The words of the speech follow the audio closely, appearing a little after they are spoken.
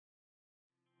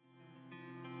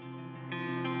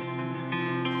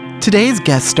Today's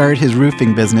guest started his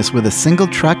roofing business with a single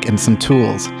truck and some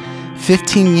tools.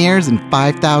 15 years and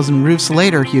 5,000 roofs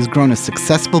later, he has grown a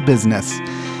successful business.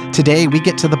 Today, we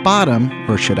get to the bottom,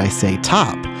 or should I say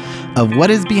top, of what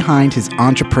is behind his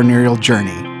entrepreneurial journey.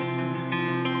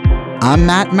 I'm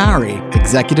Matt Mowry,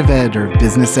 Executive Editor of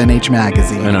Business NH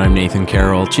Magazine. And I'm Nathan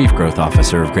Carroll, Chief Growth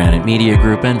Officer of Granite Media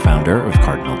Group and founder of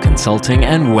Cardinal Consulting,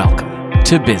 and welcome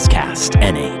to BizCast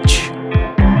NH.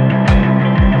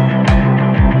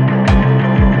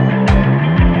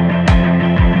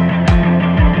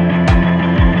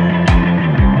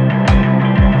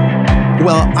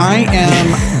 Well, I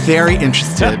am very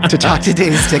interested to talk to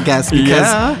today's guest because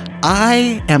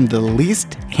I am the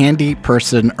least handy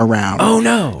person around. Oh,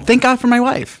 no. Thank God for my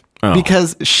wife. Oh.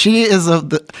 Because she is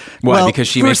because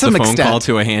she makes the phone call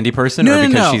to a handy person, or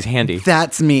because she's handy?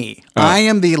 That's me. Oh. I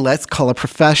am the, let's call it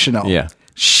professional. Yeah.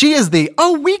 She is the,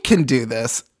 we can do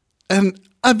this. And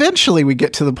eventually we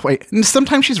get to the point, and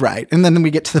sometimes she's right. And then we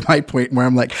get to my point where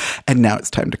I'm like, and now it's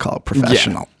time to call it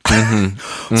professional. Yeah.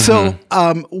 Mm-hmm. So,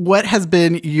 what has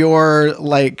been your,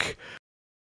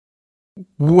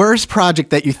 worst project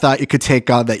that you thought you could take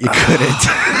on that you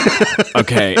couldn't?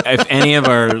 Okay, if any of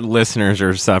our listeners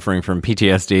are suffering from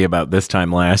PTSD about this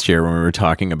time last year when we were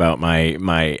talking about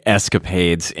my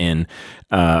escapades in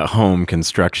home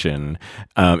construction,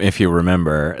 if you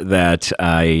remember, that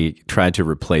I tried to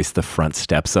replace the front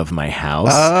steps of my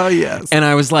house. Oh, yes. And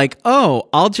I was like,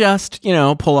 I'll just,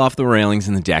 pull off the railings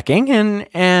and the decking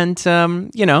and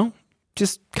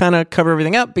just kind of cover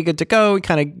everything up, be good to go,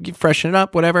 kind of freshen it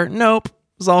up, whatever. Nope. It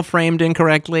was all framed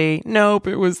incorrectly. Nope.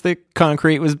 It was the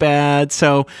concrete was bad.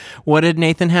 So what did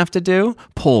Nathan have to do?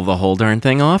 Pull the whole darn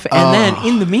thing off. And then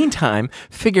in the meantime,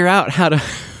 figure out how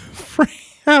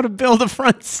to build a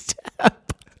front step.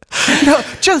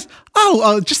 Just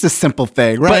a simple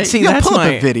thing, right? But see, that's pull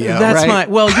my up a video. That's right?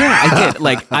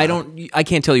 I did. I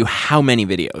can't tell you how many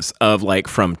videos of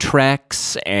from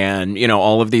Trex and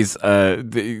all of these from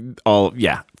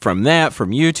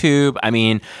YouTube. I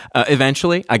mean,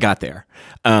 eventually I got there,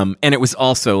 and it was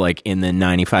also in the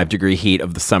 95-degree heat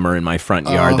of the summer in my front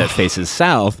yard that faces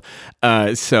south.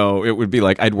 So it would be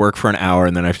I'd work for an hour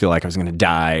and then I feel like I was going to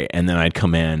die, and then I'd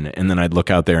come in and then I'd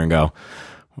look out there and go,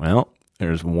 well,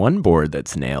 there's one board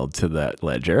that's nailed to that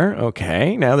ledger.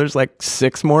 Okay, now there's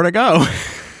 6 more to go.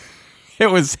 It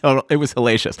was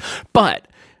hellacious. But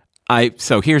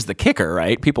so here's the kicker,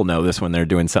 right? People know this when they're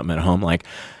doing something at home.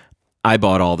 I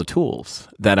bought all the tools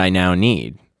that I now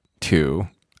need to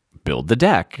build the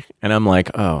deck. And I'm like,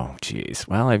 oh, geez,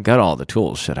 well, I've got all the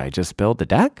tools. Should I just build the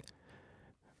deck?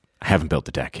 I haven't built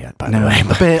the deck yet, by the way.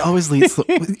 But it always leads.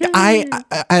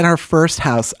 At our first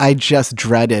house, I just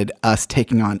dreaded us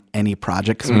taking on any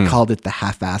project because we called it the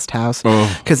half-assed house.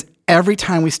 Because every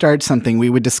time we started something,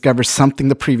 we would discover something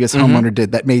the previous homeowner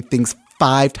did that made things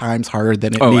 5 times harder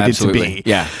than it needed absolutely. to be.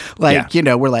 Yeah.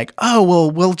 We're like,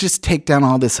 we'll just take down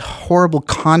all this horrible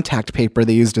contact paper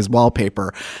they used as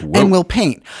wallpaper and we'll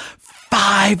paint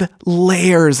 5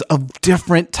 layers of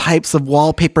different types of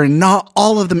wallpaper, and not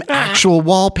all of them actual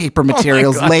wallpaper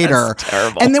materials later. That's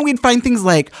terrible. And then we'd find things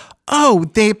like,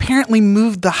 they apparently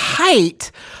moved the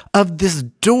height of this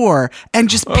door and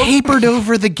just papered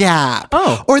over the gap.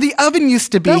 Or the oven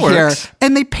used to be here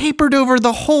and they papered over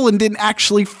the hole and didn't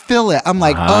actually fill it. I'm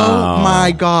like, oh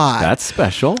my God. That's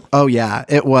special. Oh yeah,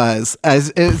 it was.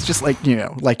 It's just like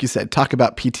you said, talk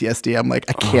about PTSD. I'm like,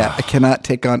 I cannot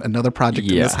take on another project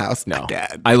in this house. No.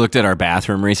 Again. I looked at our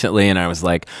bathroom recently and I was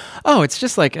like, it's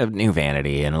just a new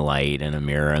vanity and a light and a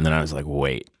mirror. And then I was like,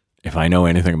 wait. If I know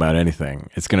anything about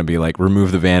anything, it's going to be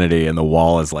remove the vanity and the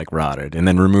wall is rotted, and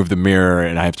then remove the mirror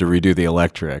and I have to redo the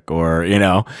electric, or,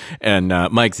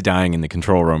 and Mike's dying in the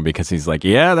control room because he's like,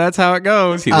 yeah, that's how it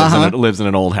goes. He lives in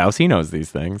an old house. He knows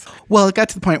these things. Well, it got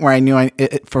to the point where I knew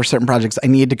for certain projects, I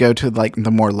needed to go to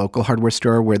the more local hardware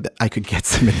store where I could get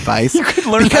some advice. You could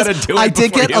learn how to do it. I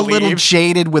did get a little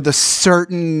jaded with a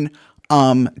certain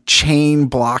chain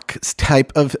block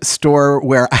type of store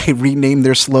where I renamed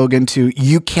their slogan to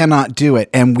 "You cannot do it,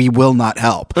 and we will not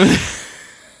help."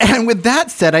 And with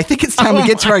that said, I think it's time to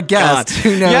get to our guest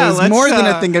who knows more than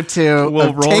a thing or two.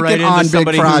 We'll roll right into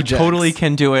somebody who totally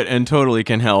can do it and totally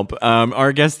can help.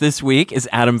 Our guest this week is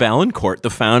Adam Vaillancourt,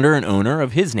 the founder and owner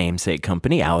of his namesake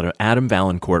company, Adam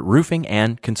Vaillancourt Roofing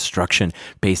and Construction,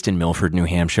 based in Milford, New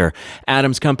Hampshire.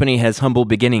 Adam's company has humble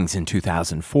beginnings in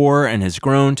 2004 and has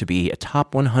grown to be a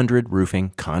top 100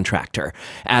 roofing contractor.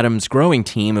 Adam's growing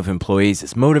team of employees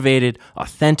is motivated,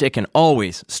 authentic, and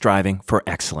always striving for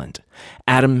excellence.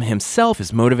 Adam himself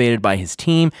is motivated by his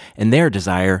team and their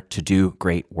desire to do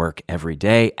great work every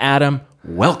day. Adam,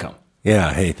 welcome.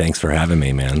 Yeah. Hey, thanks for having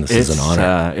me, man. This is an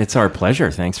honor. It's our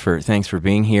pleasure. Thanks for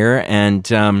being here.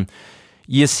 And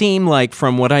you seem like,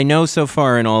 from what I know so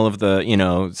far in all of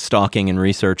the, stalking and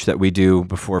research that we do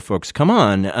before folks come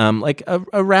on, like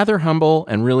a rather humble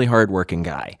and really hardworking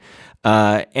guy.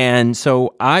 And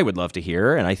so I would love to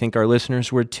hear, and I think our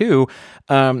listeners would too,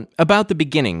 about the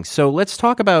beginning. So let's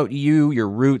talk about you, your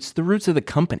roots, the roots of the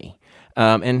company,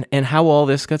 and how all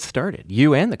this got started,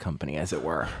 you and the company, as it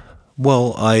were.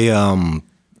 Well, I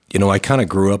kind of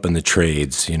grew up in the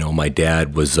trades. My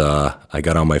dad was, I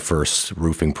got on my first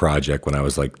roofing project when I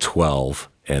was like 12.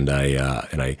 And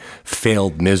I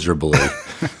failed miserably,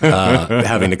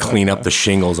 having to clean up the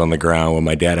shingles on the ground when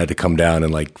my dad had to come down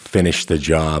and like finish the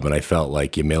job, and I felt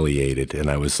like humiliated.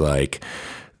 And I was like,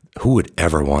 "Who would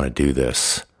ever want to do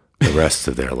this the rest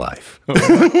of their life?"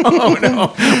 Oh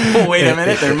no! Well, wait a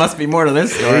minute. There must be more to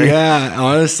this story. Yeah,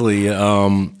 honestly, it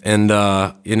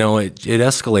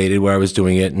escalated where I was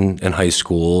doing it in high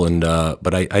school, and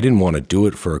but I didn't want to do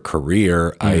it for a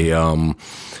career.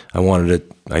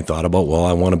 I thought about,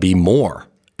 I want to be more.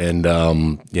 And, I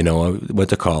went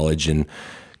to college and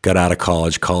got out of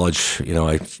college.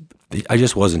 I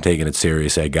just wasn't taking it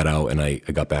serious. I got out and I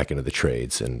got back into the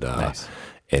trades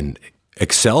and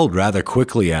excelled rather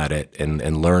quickly at it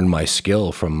and learned my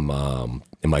skill from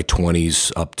in my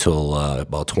 20s up till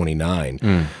about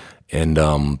 29. And,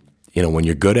 when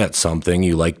you're good at something,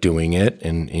 you like doing it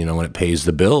and, when it pays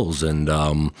the bills. And,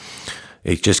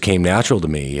 it just came natural to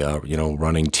me,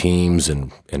 running teams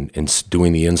and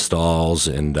doing the installs.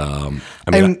 And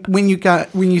when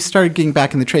you started getting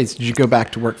back in the trades, did you go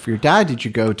back to work for your dad? Did you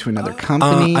go to another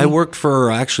company? I worked for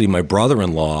actually my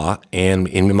brother-in-law,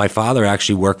 and my father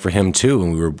actually worked for him too.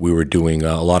 And we were doing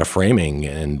a lot of framing,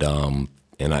 and I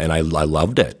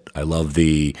loved it. I loved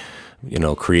the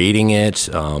creating it.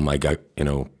 I got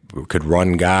could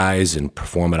run guys and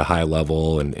perform at a high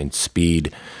level and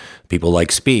speed. People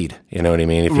like speed, you know what I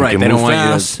mean? If you right, can they move don't want fast,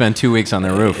 you to spend 2 weeks on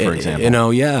their roof, for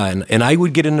example. Yeah, and I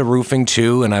would get into roofing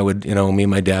too, and I would, me and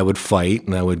my dad would fight,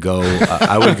 and I would go,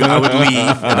 I would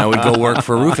leave, and I would go work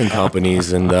for roofing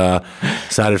companies, and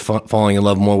started falling in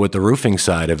love more with the roofing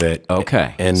side of it.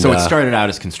 Okay, and so it started out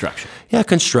as construction. Yeah,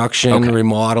 construction,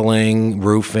 remodeling,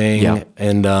 roofing,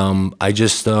 and I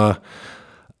just. I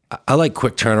like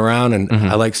quick turnaround, and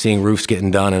I like seeing roofs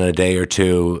getting done in a day or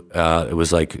two. It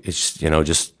was like it's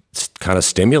just kind of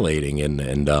stimulating,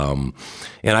 and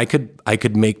I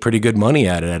could make pretty good money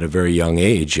at it at a very young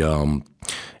age. And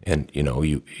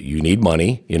you need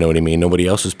money, you know what I mean? Nobody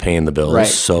else is paying the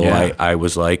bills, so I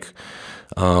was like,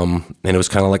 and it was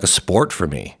kind of like a sport for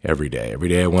me every day. Every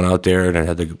day I went out there and I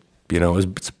had to,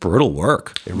 it's brutal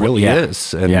work. It really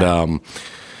is, and.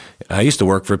 I used to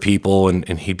work for people, and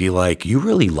he'd be like, "You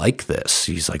really like this?"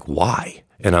 He's like, "Why?"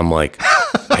 And I'm like,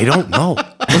 "I don't know."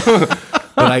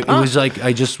 But it was like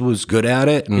I just was good at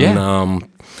it, and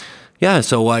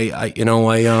so I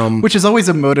which is always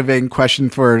a motivating question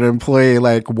for an employee.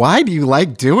 Like, why do you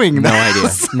like doing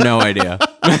this? No idea.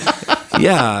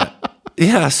 Yeah.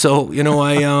 So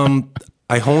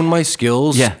I honed my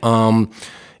skills. Yeah.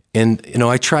 And,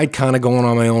 I tried kind of going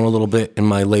on my own a little bit in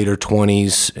my later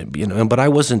 20s, but I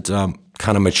wasn't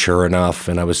kind of mature enough,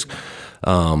 and I was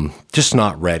just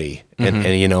not ready. And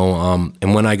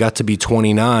when I got to be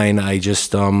 29, I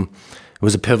just, it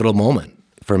was a pivotal moment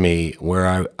for me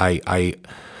where I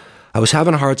was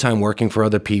having a hard time working for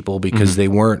other people because they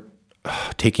weren't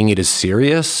taking it as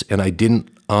serious, and I didn't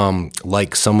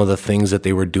like some of the things that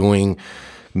they were doing,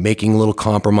 making little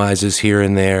compromises here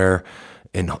and there,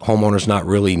 and homeowners not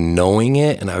really knowing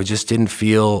it. And I just didn't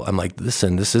feel, I'm like,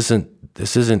 listen, this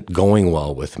isn't going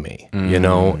well with me,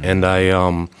 and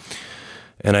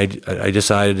I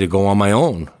decided to go on my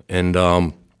own. And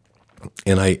I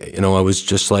was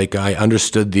just like, I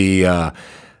understood the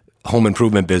home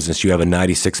improvement business. You have a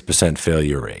 96%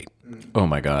 failure rate. Oh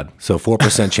my God. So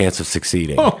 4% chance of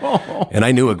succeeding. And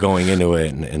I knew it going into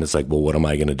it. And it's like, well, what am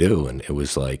I going to do? And it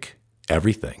was like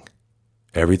everything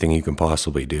you can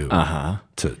possibly do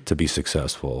to be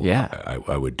successful. Yeah.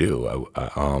 I would do.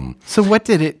 So what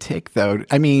did it take though?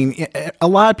 I mean, a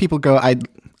lot of people go,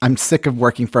 I'm sick of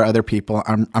working for other people.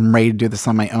 I'm ready to do this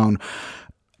on my own.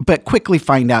 But quickly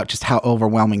find out just how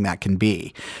overwhelming that can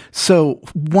be. So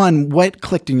one, what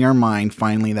clicked in your mind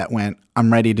finally that went,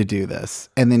 I'm ready to do this?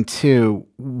 And then two,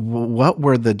 what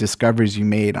were the discoveries you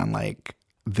made on like,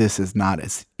 this is not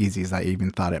as easy as I even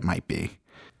thought it might be?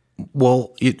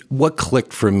 Well, what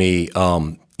clicked for me,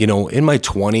 in my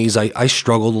 20s, I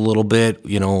struggled a little bit,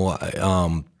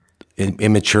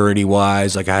 immaturity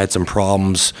wise. Like I had some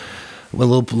problems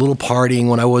little partying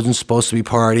when I wasn't supposed to be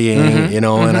partying,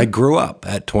 and I grew up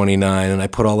at 29 and I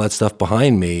put all that stuff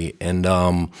behind me and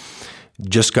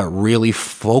just got really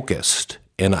focused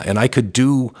and I could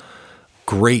do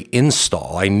great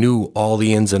install. I knew all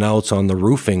the ins and outs on the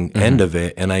roofing end of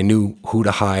it, and I knew who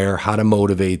to hire, how to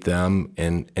motivate them,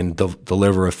 and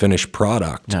deliver a finished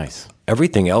product. Nice.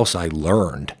 Everything else I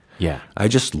learned. Yeah. I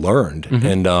just learned,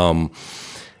 and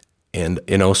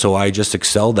so I just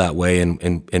excelled that way,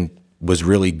 and was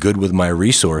really good with my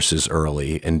resources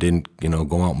early, and didn't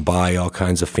go out and buy all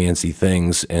kinds of fancy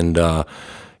things. And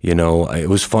it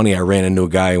was funny. I ran into a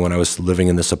guy when I was living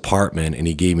in this apartment, and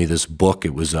he gave me this book.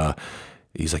 It was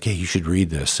he's like, hey, you should read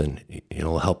this, and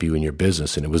it'll help you in your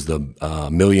business. And it was the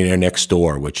Millionaire Next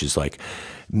Door, which is like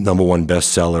 #1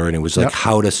 bestseller. And it was like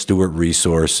how to steward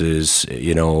resources.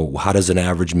 How does an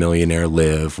average millionaire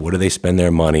live? What do they spend their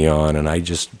money on? And I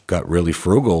just got really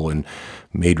frugal and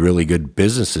made really good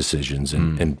business decisions,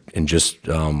 and just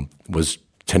was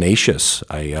tenacious.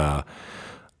 I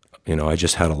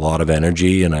just had a lot of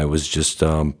energy, and I was just.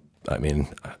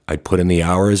 I'd put in the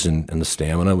hours and the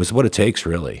stamina was what it takes,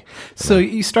 really. So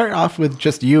you start off with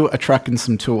just you, a truck, and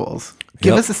some tools.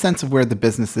 Give us a sense of where the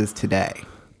business is today.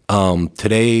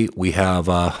 Today we have,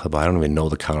 I don't even know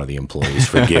the count of the employees,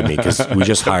 forgive me, because we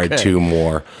just hired 2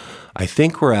 more. I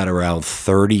think we're at around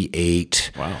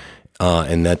 38. Wow.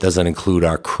 And that doesn't include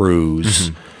our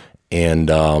crews. And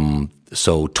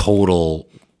so total,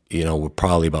 we're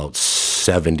probably about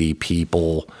 70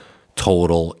 people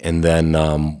total, and then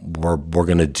we're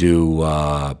going to do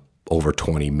over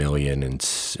 20 million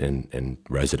in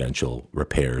residential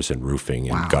repairs and roofing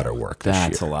and gutter work this year.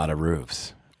 That's a lot of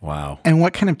roofs. Wow. And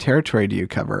what kind of territory do you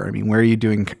cover? I mean, where are you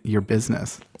doing your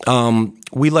business?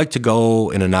 We like to go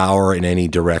in an hour in any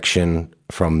direction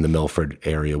from the Milford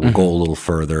area. We'll go a little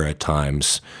further at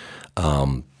times,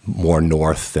 more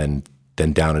north than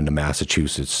down into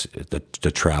Massachusetts.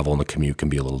 The travel and the commute can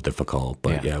be a little difficult,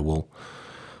 but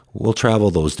we'll travel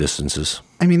those distances.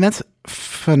 I mean, that's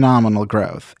phenomenal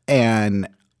growth. And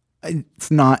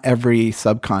it's not every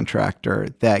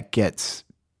subcontractor that gets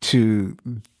to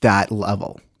that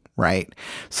level, right?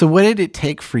 So what did it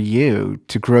take for you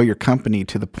to grow your company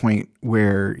to the point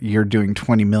where you're doing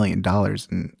 $20 million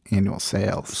in annual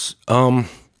sales?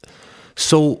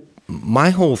 So my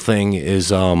whole thing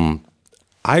is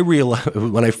I realized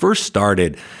when I first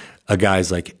started, a guy's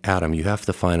like, Adam, you have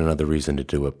to find another reason to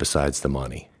do it besides the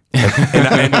money.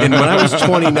 And when I was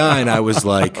 29, I was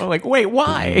like, wait,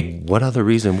 why? What other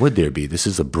reason would there be? This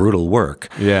is a brutal work.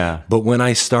 Yeah. But when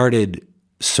I started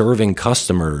serving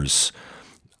customers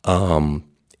and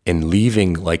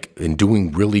leaving, and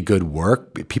doing really good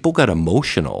work, people got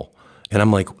emotional. And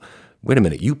I'm like, wait a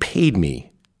minute, you paid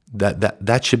me.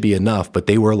 That should be enough. But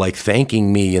they were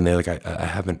thanking me, and they're like, I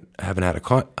haven't had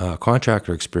a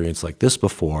contractor experience like this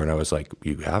before. And I was like,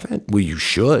 you haven't? Well, you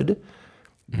should.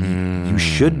 You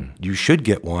should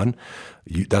get one.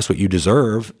 That's what you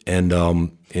deserve. And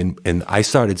I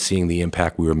started seeing the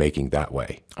impact we were making that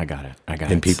way. I got it.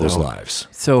 In people's lives.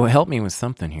 So help me with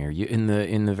something here. You in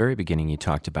the very beginning, you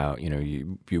talked about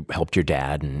you helped your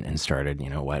dad and started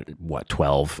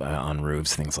 12 on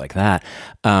roofs, things like that.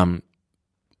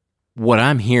 What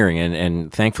I'm hearing, and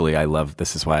thankfully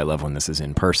this is why I love when this is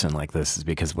in person like this, is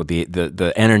because what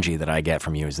the energy that I get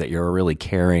from you is that you're a really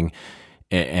caring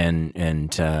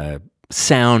and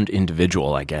sound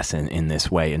individual, I guess, in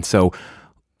this way. And so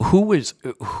who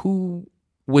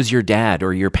was your dad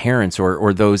or your parents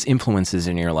or those influences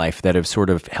in your life that have sort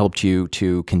of helped you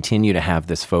to continue to have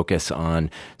this focus on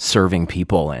serving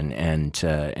people and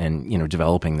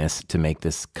developing this to make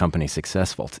this company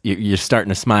successful? You're starting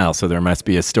to smile, so there must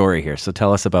be a story here. So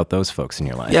tell us about those folks in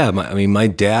your life. Yeah, my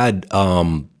dad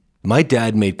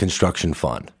made construction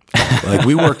fun.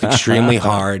 We worked extremely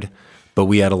hard, but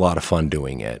we had a lot of fun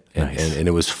doing it. And, Nice. and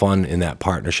it was fun in that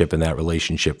partnership and that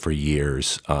relationship for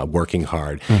years, working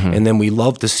hard. And then we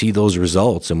love to see those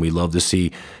results, and we love to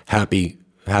see happy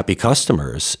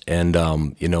customers. And,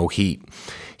 he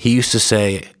used to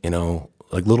say,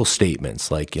 little statements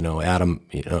Adam,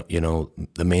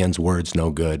 the man's word's no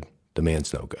good, the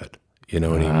man's no good. You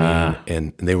know what I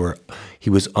mean? And he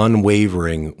was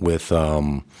unwavering with,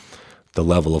 the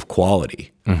level of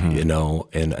quality, and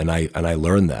I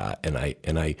learned that,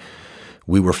 and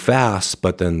we were fast,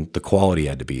 but then the quality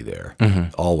had to be there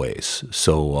always.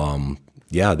 So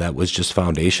that was just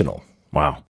foundational.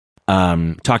 Wow.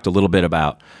 Talked a little bit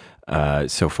about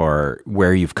so far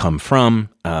where you've come from,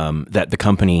 that the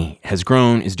company has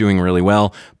grown, is doing really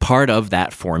well. Part of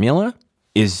that formula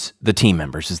is the team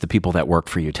members, is the people that work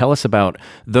for you. Tell us about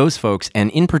those folks,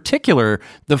 and in particular,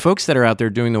 the folks that are out there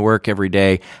doing the work every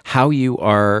day, how you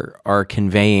are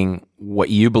conveying what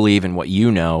you believe and what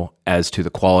you know as to the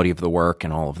quality of the work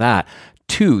and all of that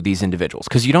to these individuals.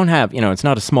 Because you don't have, it's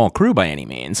not a small crew by any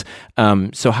means.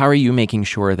 So how are you making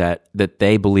sure that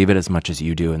they believe it as much as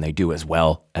you do and they do as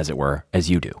well, as it were, as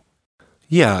you do?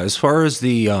 Yeah, as far as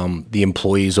the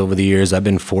employees over the years, I've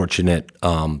been fortunate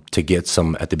to get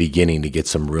some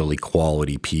really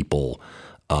quality people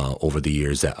over the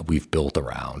years that we've built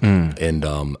around, and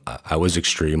I was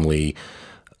extremely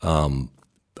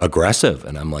aggressive,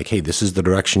 and I'm like, hey, this is the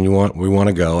direction we want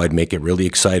to go. I'd make it really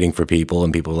exciting for people,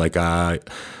 and people were like,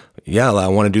 yeah, I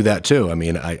want to do that too. I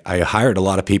mean, I hired a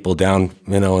lot of people down,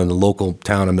 in the local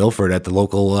town of Milford at the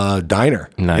local diner,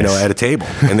 Nice. At a table.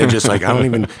 And they're just like, I don't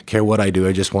even care what I do.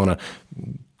 I just want to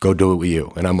go do it with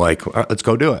you. And I'm like, all right, let's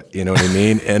go do it. You know what I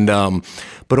mean? And,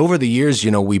 but over the years,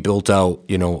 we built out,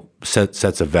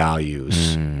 sets of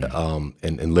values,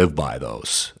 and live by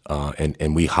those.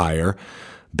 And we hire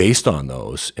based on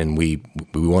those. And we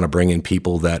want to bring in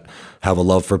people that have a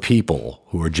love for people,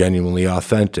 who are genuinely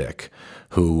authentic,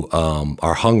 who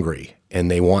are hungry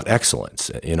and they want excellence,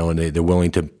 and they're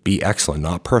willing to be excellent,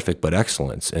 not perfect, but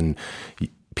excellence. And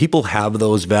people have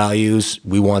those values.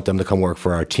 We want them to come work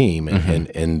for our team,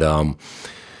 and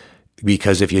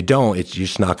because if you don't, you're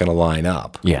just not going to line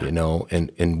up. Yeah.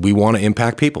 And we want to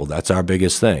impact people. That's our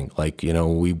biggest thing. Like,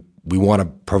 we want to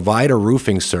provide a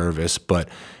roofing service, but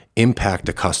impact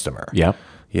a customer. Yeah.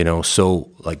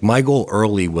 So like my goal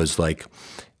early was like,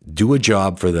 do a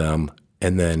job for them.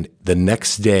 And then the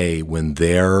next day when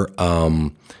they're,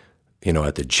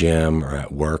 at the gym or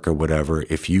at work or whatever,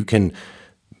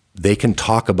 they can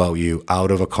talk about you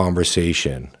out of a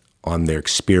conversation on their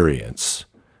experience,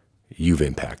 you've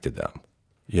impacted them.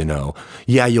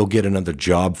 Yeah, you'll get another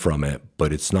job from it,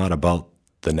 but it's not about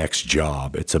the next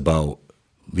job. It's about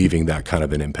leaving that kind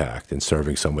of an impact and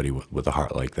serving somebody with a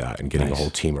heart like that and getting Nice. a whole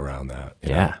team around that.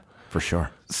 Yeah, for sure.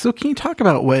 So can you talk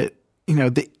about what,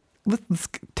 let's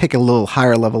take a little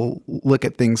higher level look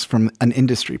at things from an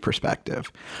industry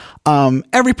perspective.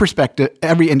 Every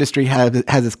industry has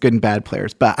its good and bad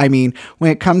players. But I mean,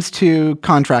 when it comes to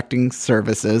contracting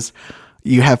services,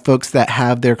 you have folks that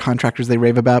have their contractors they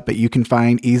rave about, but you can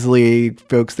find easily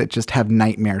folks that just have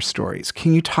nightmare stories.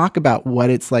 Can you talk about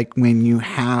what it's like when you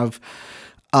have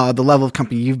the level of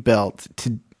company you've built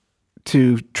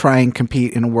to try and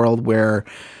compete in a world where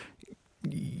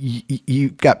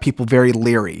you've got people very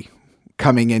leery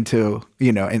coming into,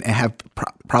 and have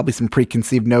probably some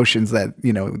preconceived notions that,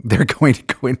 they're going to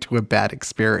go into a bad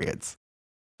experience?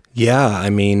 Yeah, I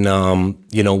mean,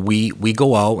 we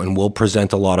go out and we'll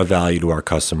present a lot of value to our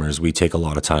customers. We take a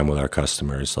lot of time with our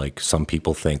customers. Like some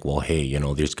people think, well, hey,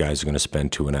 these guys are going to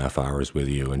spend 2.5 hours with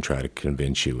you and try to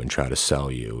convince you and try to sell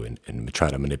you and try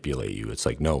to manipulate you. It's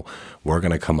like, no, we're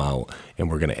going to come out and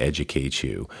we're going to educate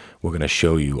you. We're going to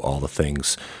show you all the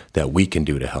things that we can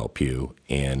do to help you.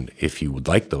 And if you would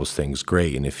like those things,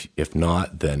 great. And if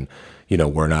not, then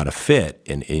we're not a fit,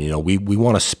 and we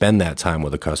want to spend that time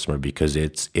with a customer because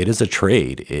it is a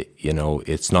trade.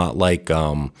 It's not like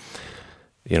buying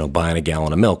a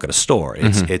gallon of milk at a store.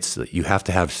 It's you have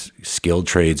to have skilled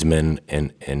tradesmen,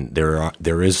 and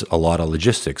there is a lot of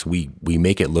logistics. We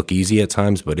make it look easy at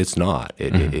times, but it's not.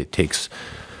 It takes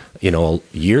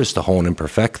years to hone and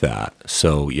perfect that.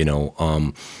 So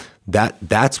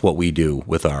that's what we do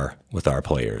with our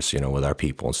players, with our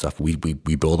people and stuff. We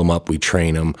build them up, we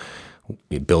train them.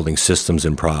 Building systems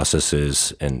and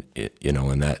processes, and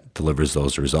and that delivers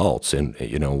those results. And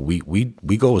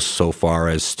we go so far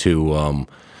as to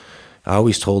I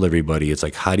always told everybody, it's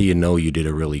like, how do you know you did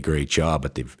a really great job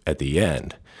at the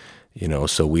end?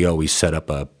 So we always set up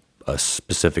a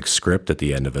specific script at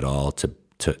the end of it all to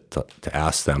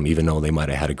ask them, even though they might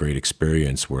have had a great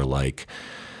experience. We're like,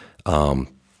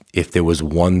 if there was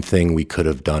one thing we could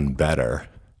have done better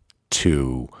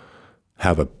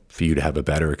for you to have a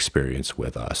better experience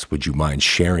with us, would you mind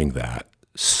sharing that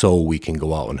so we can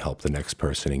go out and help the next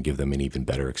person and give them an even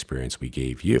better experience we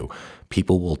gave you?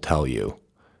 People will tell you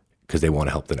because they want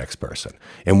to help the next person.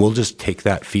 And we'll just take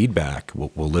that feedback.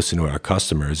 We'll listen to our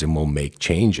customers and we'll make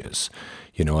changes.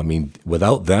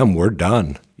 Without them, we're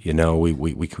done. We're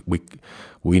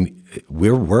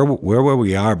where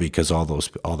we are because all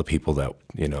the people that,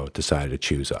 decided to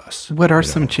choose us. What are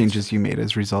some changes you made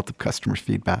as a result of customer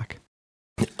feedback?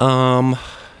 We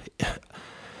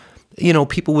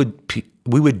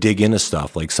would dig into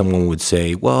stuff. Like someone would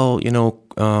say, well,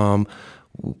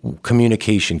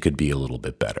 communication could be a little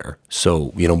bit better.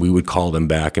 So, we would call them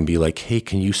back and be like, hey,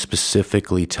 can you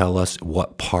specifically tell us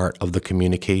what part of the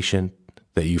communication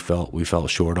that we felt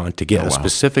short on to get a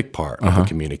specific part of the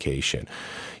communication,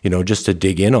 just to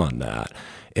dig in on that.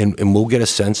 And we'll get a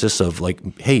census of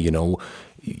like, hey,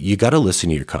 you got to listen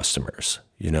to your customers.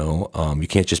 You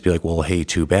can't just be like, well, hey,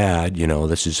 too bad.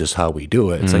 This is just how we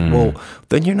do it. It's like, well,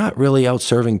 then you're not really out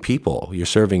serving people. You're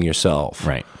serving yourself.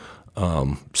 Right.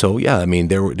 So yeah, I mean,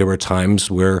 there were times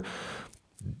where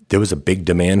there was a big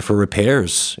demand for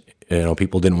repairs.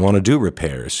 People didn't want to do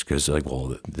repairs because like,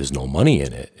 well, there's no money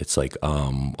in it. It's like,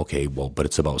 okay, well, but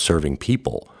it's about serving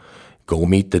people. Go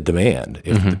meet the demand.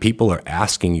 If the people are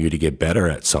asking you to get better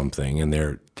at something and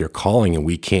they're calling and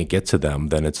we can't get to them,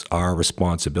 then it's our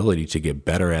responsibility to get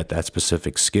better at that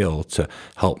specific skill to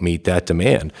help meet that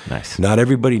demand. Nice. Not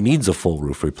everybody needs a full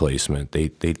roof replacement. They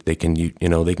can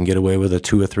they can get away with a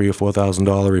 $2,000 or $3,000 or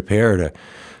 $4,000 repair to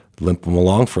limp them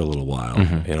along for a little while.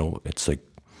 It's like,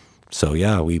 so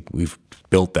yeah, we've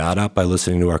built that up by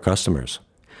listening to our customers.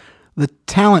 The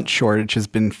talent shortage has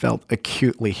been felt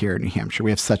acutely here in New Hampshire. We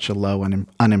have such a low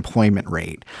unemployment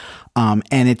rate. And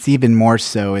it's even more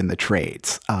so in the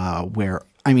trades where,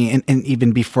 and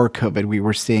even before COVID, we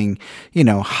were seeing,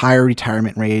 higher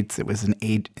retirement rates.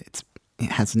 It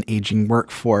has an aging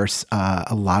workforce.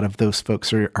 A lot of those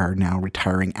folks are now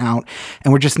retiring out.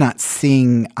 And we're just not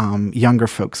seeing younger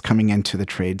folks coming into the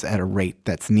trades at a rate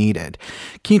that's needed.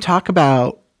 Can you talk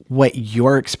about what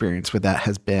your experience with that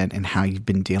has been and how you've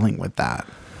been dealing with that?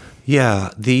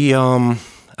 Yeah,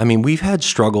 we've had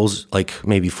struggles like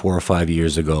maybe 4 or 5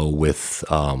 years ago with,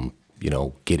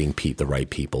 getting the right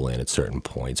people in at certain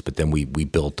points. But then we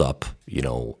built up,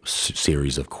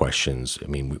 series of questions. I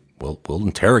mean, we'll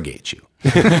interrogate you,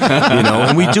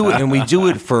 and we do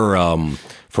it for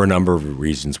a number of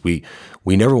reasons. We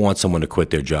never want someone to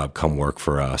quit their job, come work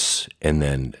for us, and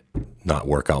then not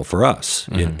work out for us,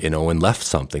 and left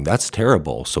something. That's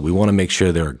terrible. So we want to make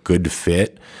sure they're a good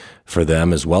fit for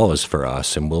them as well as for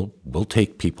us. And we'll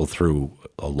take people through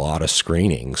a lot of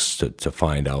screenings to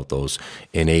find out those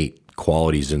innate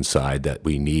qualities inside that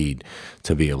we need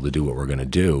to be able to do what we're going to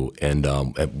do. And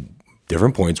at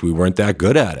different points, we weren't that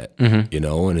good at it,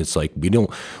 and it's like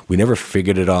we never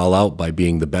figured it all out by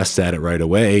being the best at it right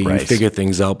away. Right. You figure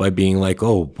things out by being like,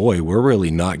 oh boy, we're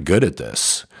really not good at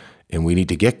this, and we need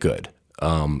to get good.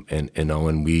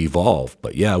 And we evolve.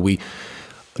 But yeah, we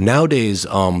nowadays,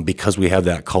 because we have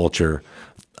that culture,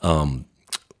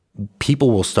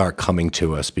 people will start coming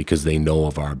to us because they know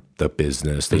of the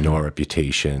business, they know our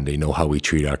reputation, they know how we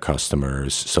treat our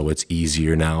customers. So it's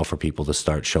easier now for people to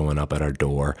start showing up at our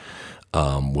door,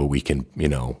 where we can,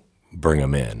 bring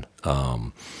them in.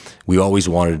 We always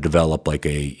wanted to develop like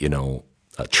a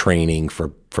training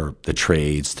for the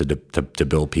trades to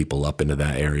build people up into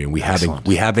that area. And we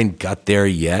haven't got there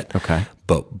yet. Okay.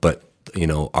 But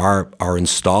our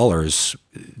installers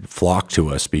flock to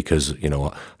us because,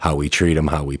 how we treat them,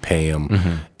 how we pay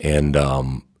them, and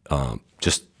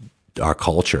just our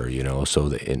culture, so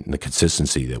the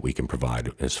consistency that we can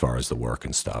provide as far as the work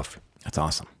and stuff. That's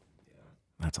awesome.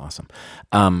 That's awesome.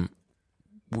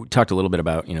 We talked a little bit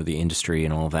about, the industry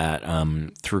and all of that.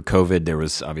 Through COVID, there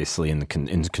was obviously in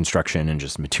construction and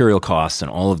just material costs and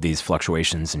all of these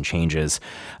fluctuations and changes.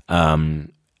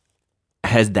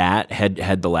 Has that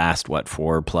had the last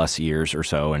 4+ years or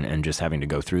so, and just having to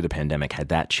go through the pandemic, had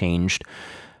that changed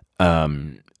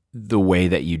the way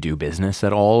that you do business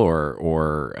at all,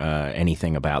 or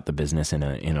anything about the business in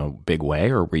a big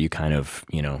way, or were you kind of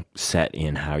set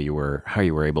in how you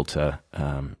were able to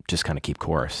just kind of keep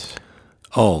course?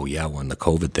 Oh yeah, when the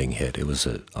COVID thing hit, it was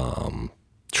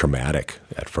traumatic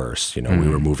at first. We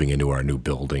were moving into our new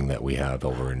building that we have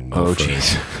over in Milford,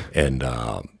 and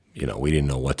we didn't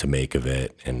know what to make of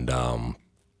it, and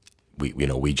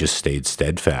we just stayed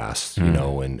steadfast,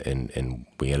 and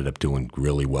we ended up doing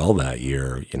really well that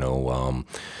year. I'm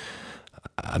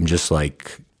just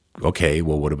like, okay,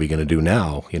 well, what are we going to do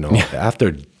now?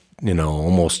 After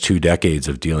almost 2 decades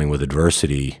of dealing with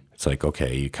adversity, it's like,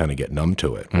 okay, you kind of get numb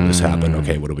to it. When this happened,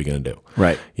 okay, what are we going to do?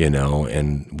 Right.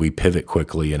 And we pivot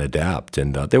quickly and adapt.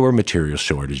 And there were material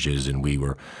shortages, and we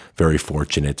were very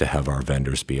fortunate to have our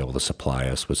vendors be able to supply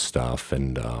us with stuff.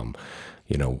 And,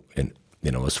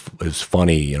 it was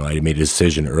funny, I made a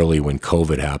decision early when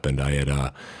COVID happened. I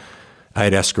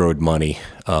had escrowed money,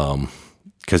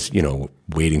 because,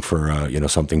 waiting for,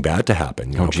 something bad to happen,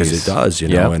 because it does,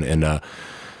 and I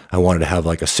wanted to have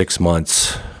like a 6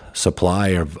 months supply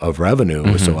of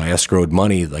revenue. So I escrowed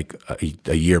money like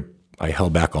a year. I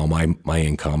held back all my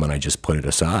income and I just put it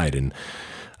aside. And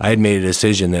I had made a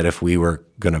decision that if we were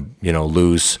going to,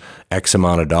 lose X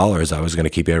amount of dollars, I was going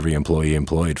to keep every employee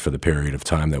employed for the period of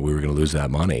time that we were going to lose that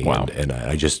money. Wow. And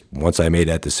I just, once I made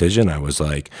that decision, I was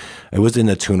like, it was in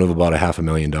the tune of about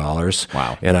 $500,000.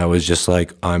 Wow. And I was just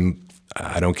like, I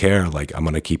don't care. Like, I'm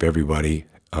going to keep everybody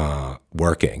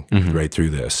working right through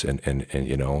this. And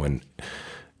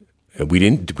we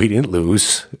didn't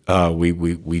lose.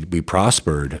 We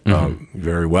prospered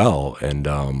very well.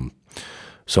 And,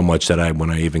 so much that when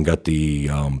I even got the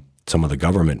some of the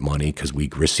government money, because we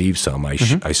received some, I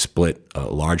split a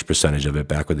large percentage of it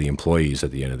back with the employees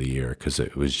at the end of the year, because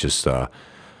it was just the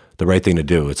right thing to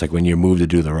do. It's like when you're moved to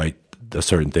do a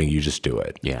certain thing, you just do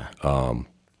it. Yeah.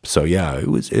 So yeah, it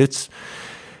was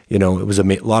a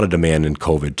lot of demand in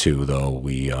COVID too, though.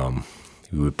 We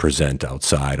would present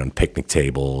outside on picnic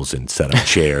tables and set up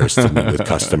chairs to meet with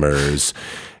customers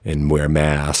and wear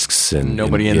masks. And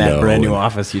nobody in that brand new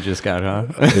office you just got, huh?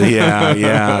 Yeah.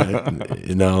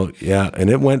 And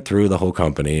it went through the whole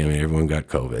company. I mean, everyone got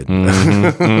COVID.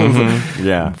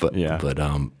 Yeah. But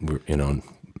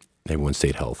everyone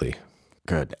stayed healthy.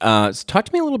 Good. So talk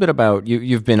to me a little bit about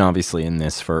you've been obviously in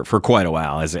this for quite a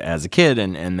while as a kid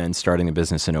and then starting the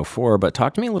business in 2004. But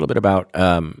talk to me a little bit about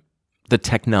the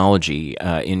technology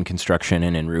in construction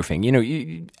and in roofing.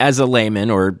 You, as a layman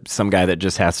or some guy that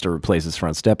just has to replace his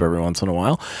front step every once in a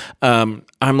while, I'm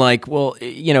like, well,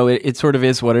 it sort of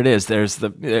is what it is. There's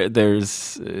a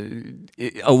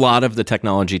lot of the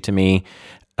technology to me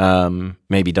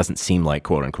maybe doesn't seem like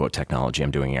quote unquote technology.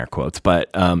 I'm doing air quotes,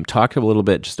 but talk a little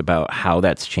bit just about how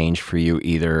that's changed for you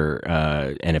either,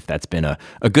 and if that's been a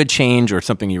good change or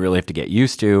something you really have to get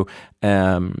used to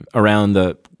around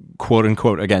the quote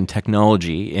unquote, again,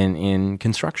 technology in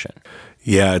construction.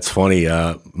 Yeah, it's funny.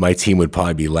 My team would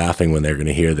probably be laughing when they're going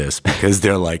to hear this because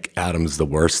they're like, Adam's the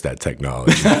worst at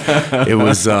technology. It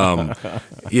was,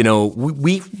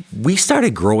 we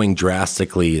started growing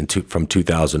drastically from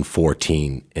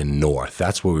 2014 in North.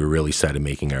 That's where we really started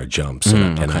making our jumps.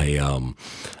 And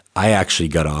I actually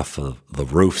got off of the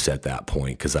roofs at that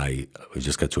point because we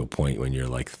just got to a point when you're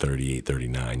like 38,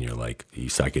 39, you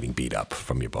start getting beat up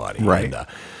from your body. Right. And,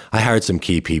 I hired some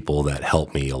key people that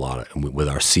helped me a lot with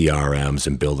our CRMs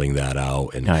and building that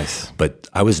out. And, nice. But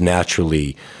I was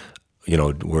naturally,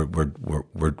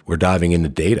 we're diving into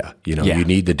data. You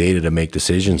need the data to make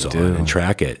decisions on and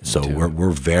track it. So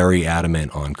we're very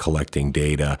adamant on collecting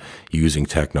data, using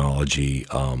technology,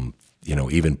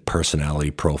 even personality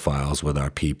profiles with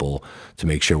our people to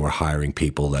make sure we're hiring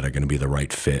people that are going to be the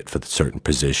right fit for certain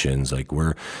positions. Like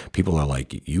people are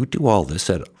like, you do all this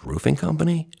at a roofing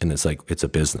company? And it's like, it's a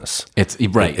business. It's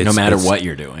right. No matter what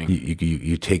you're doing.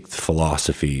 You take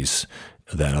philosophies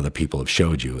that other people have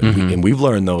showed you. And we've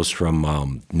learned those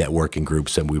from networking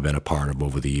groups that we've been a part of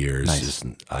over the years. Nice.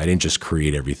 I didn't just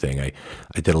create everything. I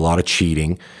did a lot of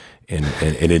cheating. And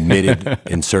admitted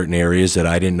in certain areas that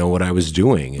I didn't know what I was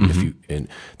doing. And and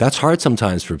that's hard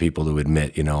sometimes for people to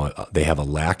admit, they have a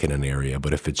lack in an area.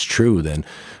 But if it's true, then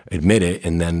admit it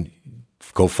and then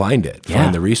go find it. Yeah.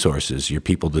 Find the resources. Your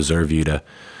people deserve you to,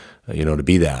 to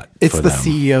be that. It's for the them.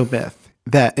 CEO myth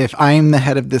that if I'm the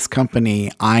head of this company,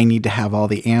 I need to have all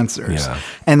the answers. Yeah.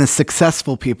 And the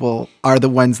successful people are the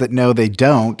ones that know they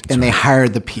don't, and they hire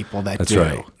the people that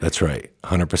do. That's right.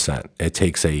 100%. It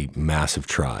takes a massive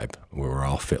tribe where we're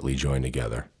all fitly joined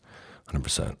together.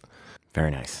 100%. Very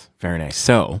nice. Very nice.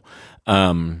 So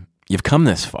you've come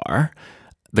this far.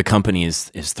 The company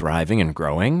is thriving and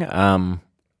growing.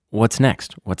 What's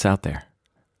next? What's out there?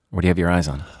 What do you have your eyes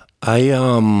on?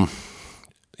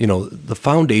 The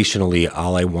foundationally,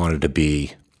 all I wanted to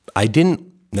be, I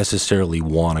didn't necessarily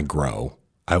want to grow.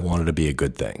 I wanted to be a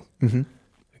good thing.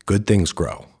 Good things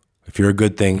grow. If you're a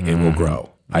good thing, it will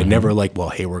grow. I never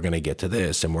hey, we're going to get to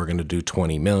this and we're going to do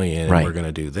 20 million and we're going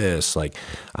to do this. I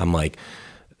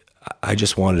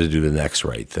just wanted to do the next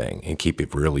right thing and keep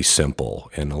it really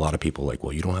simple. And a lot of people are like,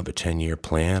 well, you don't have a 10-year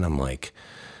plan? I'm like,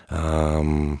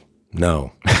 no. You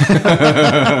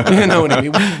know what I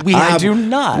mean? I do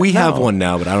not. We have one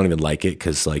now, but I don't even like it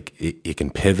because it can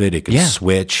pivot, it can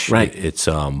switch. Right. It's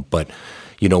but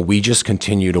we just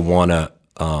continue to want to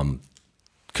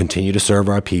continue to serve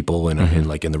our people and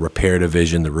in the repair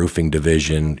division, the roofing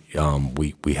division.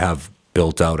 We have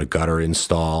built out a gutter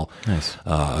install. Nice.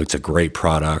 It's a great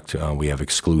product. We have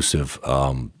exclusive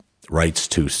rights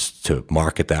to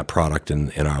market that product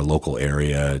in our local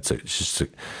area.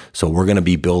 So we're going to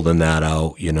be building that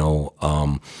out.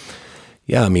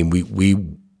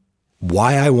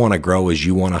 Why I want to grow is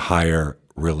you want to hire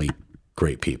really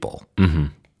great people.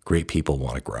 Great people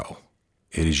want to grow.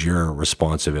 It is your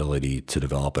responsibility to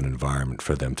develop an environment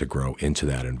for them to grow into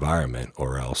that environment,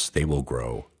 or else they will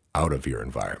grow out of your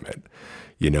environment.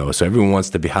 So everyone wants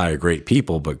to hire great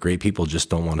people, but great people just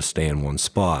don't want to stay in one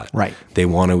spot. Right. They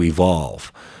want to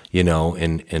evolve,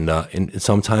 and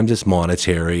sometimes it's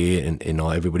monetary and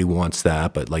everybody wants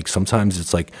that, but like sometimes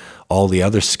it's like all the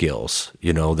other skills,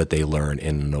 that they learn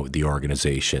in the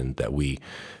organization that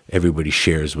everybody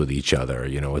shares with each other.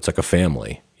 It's like a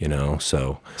family,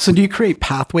 so. So do you create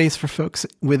pathways for folks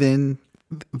within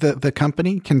the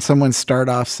company? Can someone start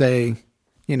off, say,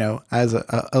 as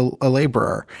a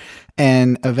laborer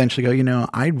and eventually go,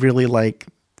 I'd really like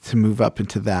to move up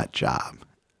into that job?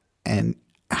 And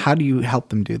how do you help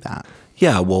them do that?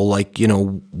 Yeah, well,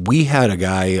 we had a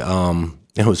guy,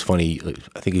 it was funny,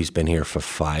 I think he's been here for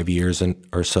 5 years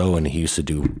or so, and he used to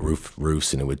do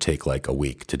roofs, and it would take like a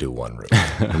week to do one roof.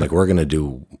 I'm like, we're going to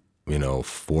do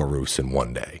 4 roofs in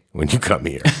one day when you come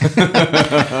here.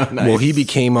 Nice. Well,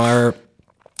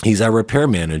 he's our repair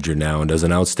manager now and does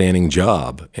an outstanding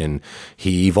job, and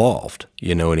he evolved.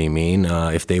 You know what I mean?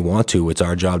 If they want to, it's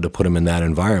our job to put them in that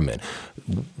environment.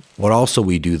 What also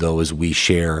we do, though, is we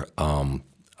share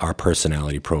our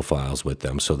personality profiles with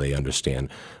them so they understand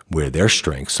where their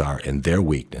strengths are and their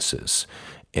weaknesses.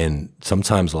 And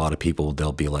sometimes a lot of people,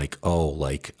 they'll be like,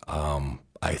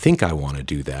 I think I want to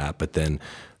do that, but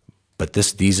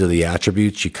these are the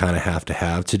attributes you kind of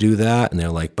have to do that. And they're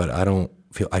like, but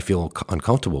I feel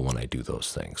uncomfortable when I do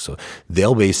those things. So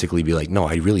they'll basically be like, no,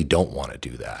 I really don't want to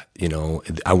do that.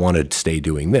 I want to stay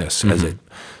doing this as it,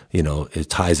 it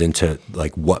ties into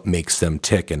like what makes them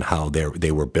tick and how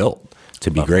they were built to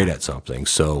be great at something.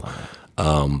 So,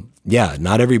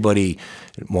 not everybody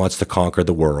wants to conquer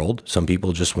the world. Some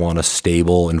people just want a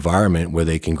stable environment where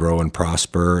they can grow and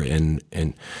prosper and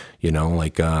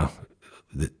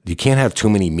you can't have too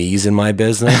many me's in my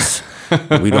business.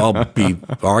 We'd all be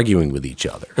arguing with each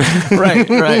other. right.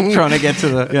 Trying to get to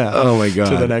the oh my God,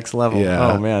 to the next level.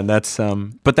 Yeah. Oh man, that's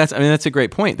that's a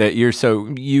great point that you're so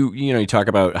you talk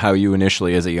about how you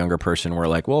initially as a younger person were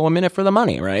like, well, I'm in it for the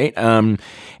money, right?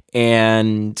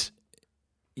 And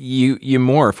you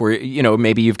morph where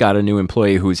maybe you've got a new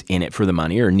employee who's in it for the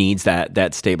money or needs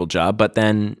that stable job, but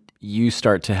then you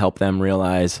start to help them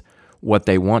realize what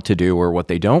they want to do or what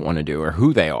they don't want to do or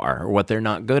who they are or what they're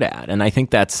not good at. And I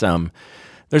think that's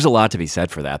there's a lot to be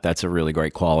said for that. That's a really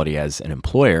great quality as an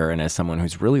employer and as someone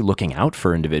who's really looking out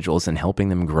for individuals and helping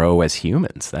them grow as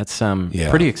humans. That's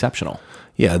pretty exceptional.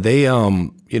 Yeah, they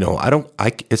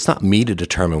it's not me to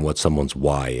determine what someone's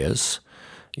why is.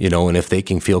 And if they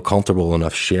can feel comfortable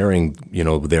enough sharing,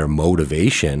 their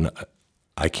motivation,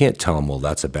 I can't tell them, well,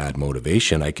 that's a bad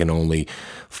motivation. I can only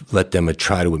let them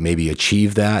try to maybe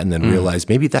achieve that and then realize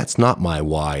maybe that's not my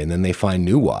why. And then they find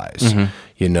new whys,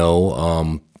 they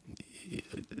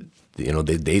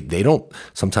don't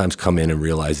sometimes come in and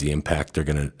realize the impact they're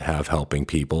going to have helping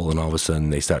people. And all of a sudden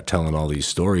they start telling all these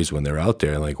stories when they're out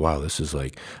there and like, wow, this is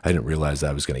like, I didn't realize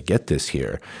I was going to get this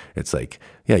here. It's like,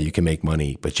 yeah, you can make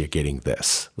money, but you're getting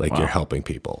this, like You're helping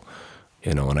people,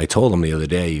 and I told them the other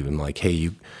day, even like,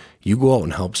 hey, you go out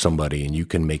and help somebody and you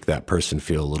can make that person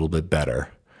feel a little bit better.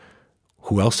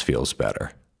 Who else feels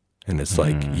better? And it's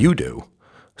like, you do.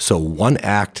 So one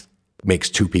act makes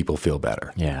 2 people feel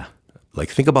better. Yeah. Like,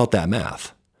 think about that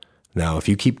math. Now, if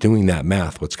you keep doing that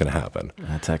math, what's going to happen?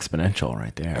 That's exponential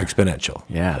right there. Exponential.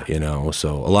 Yeah.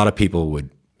 So a lot of people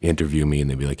would interview me and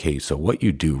they'd be like, hey, so what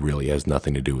you do really has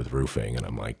nothing to do with roofing. And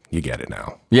I'm like, you get it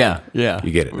now. Yeah. You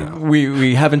get it now.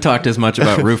 We haven't talked as much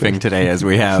about roofing today as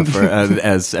we have for,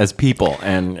 as people.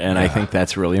 And I think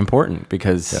that's really important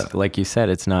because like you said,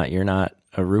 you're not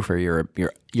a roofer, you're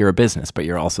a business, but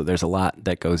you're also, there's a lot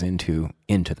that goes into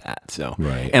that. So,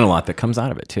 right. And a lot that comes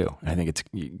out of it too. I think it's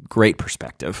great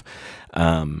perspective,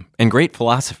 and great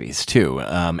philosophies too.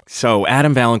 So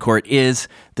Adam Vaillancourt is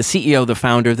the CEO, the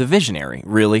founder, the visionary,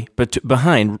 really, but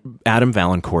behind Adam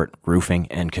Vaillancourt Roofing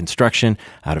and Construction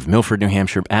out of Milford, New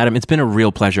Hampshire. Adam, it's been a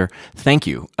real pleasure. Thank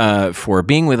you for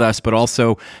being with us, but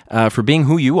also for being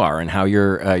who you are and how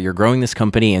you're growing this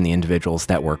company and the individuals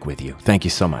that work with you. Thank you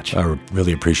so much. I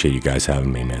really appreciate you guys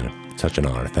having me, man. Such an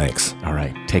honor. Thanks. All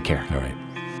right. Take care. All right.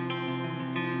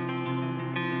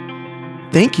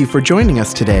 Thank you for joining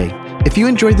us today. If you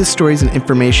enjoyed the stories and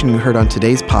information you heard on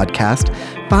today's podcast,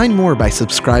 find more by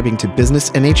subscribing to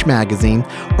Business NH Magazine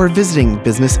or visiting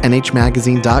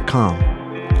businessnhmagazine.com.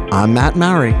 I'm Matt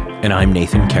Mowry. And I'm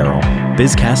Nathan Carroll.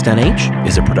 BizCast NH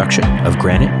is a production of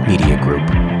Granite Media Group.